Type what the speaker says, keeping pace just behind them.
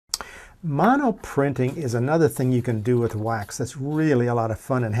Mono printing is another thing you can do with wax that's really a lot of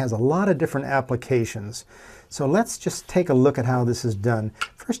fun and has a lot of different applications. So let's just take a look at how this is done.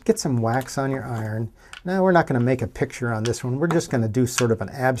 First, get some wax on your iron. Now, we're not going to make a picture on this one. We're just going to do sort of an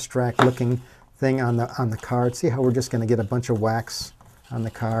abstract looking thing on the card. See how we're just going to get a bunch of wax on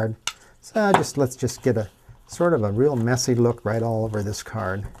the card? So let's just get a sort of a real messy look right all over this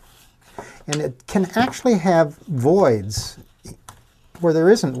card. And it can actually have voids where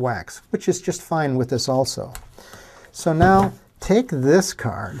there isn't wax, which is just fine with this also. So now take this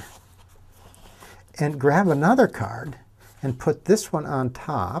card and grab another card and put this one on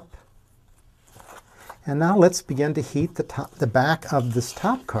top. And now let's begin to heat the back of this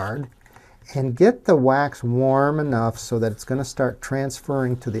top card and get the wax warm enough so that it's going to start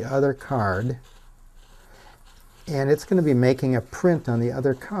transferring to the other card. And it's going to be making a print on the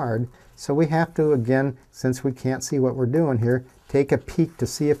other card. So we have to, again, since we can't see what we're doing here, take a peek to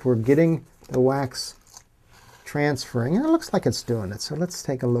see if we're getting the wax transferring. And it looks like it's doing it. So let's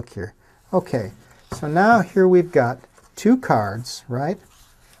take a look here. Okay, so now here we've got two cards, right,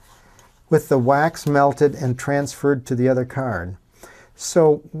 with the wax melted and transferred to the other card.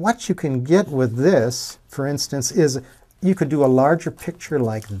 So what you can get with this, for instance, is you could do a larger picture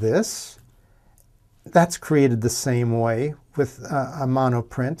like this. That's created the same way with a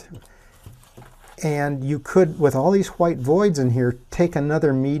monoprint. And you could, with all these white voids in here, take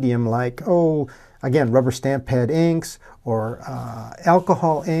another medium like, oh, again, rubber stamp pad inks or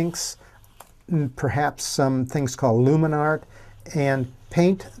alcohol inks, perhaps some things called luminart, and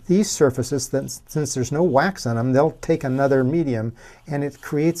paint these surfaces. That, since there's no wax on them, they'll take another medium, and it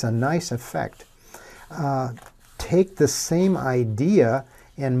creates a nice effect. Take the same idea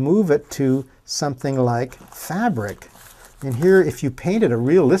and move it to something like fabric. And here, if you painted a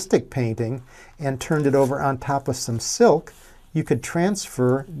realistic painting and turned it over on top of some silk, you could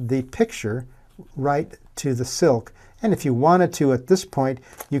transfer the picture right to the silk. And if you wanted to at this point,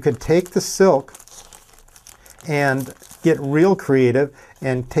 you could take the silk and get real creative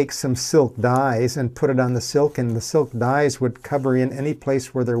and take some silk dyes and put it on the silk, and the silk dyes would cover in any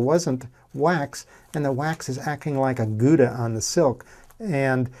place where there wasn't wax, and the wax is acting like a Gouda on the silk.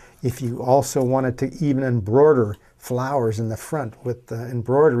 And if you also wanted to even embroider flowers in the front with the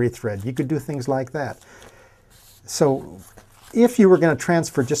embroidery thread, you could do things like that. So if you were going to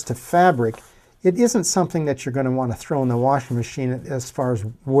transfer just to fabric, it isn't something that you're going to want to throw in the washing machine as far as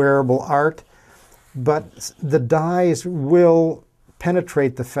wearable art, but the dyes will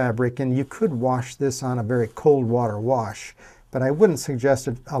penetrate the fabric, and you could wash this on a very cold water wash, but I wouldn't suggest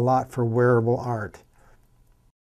it a lot for wearable art.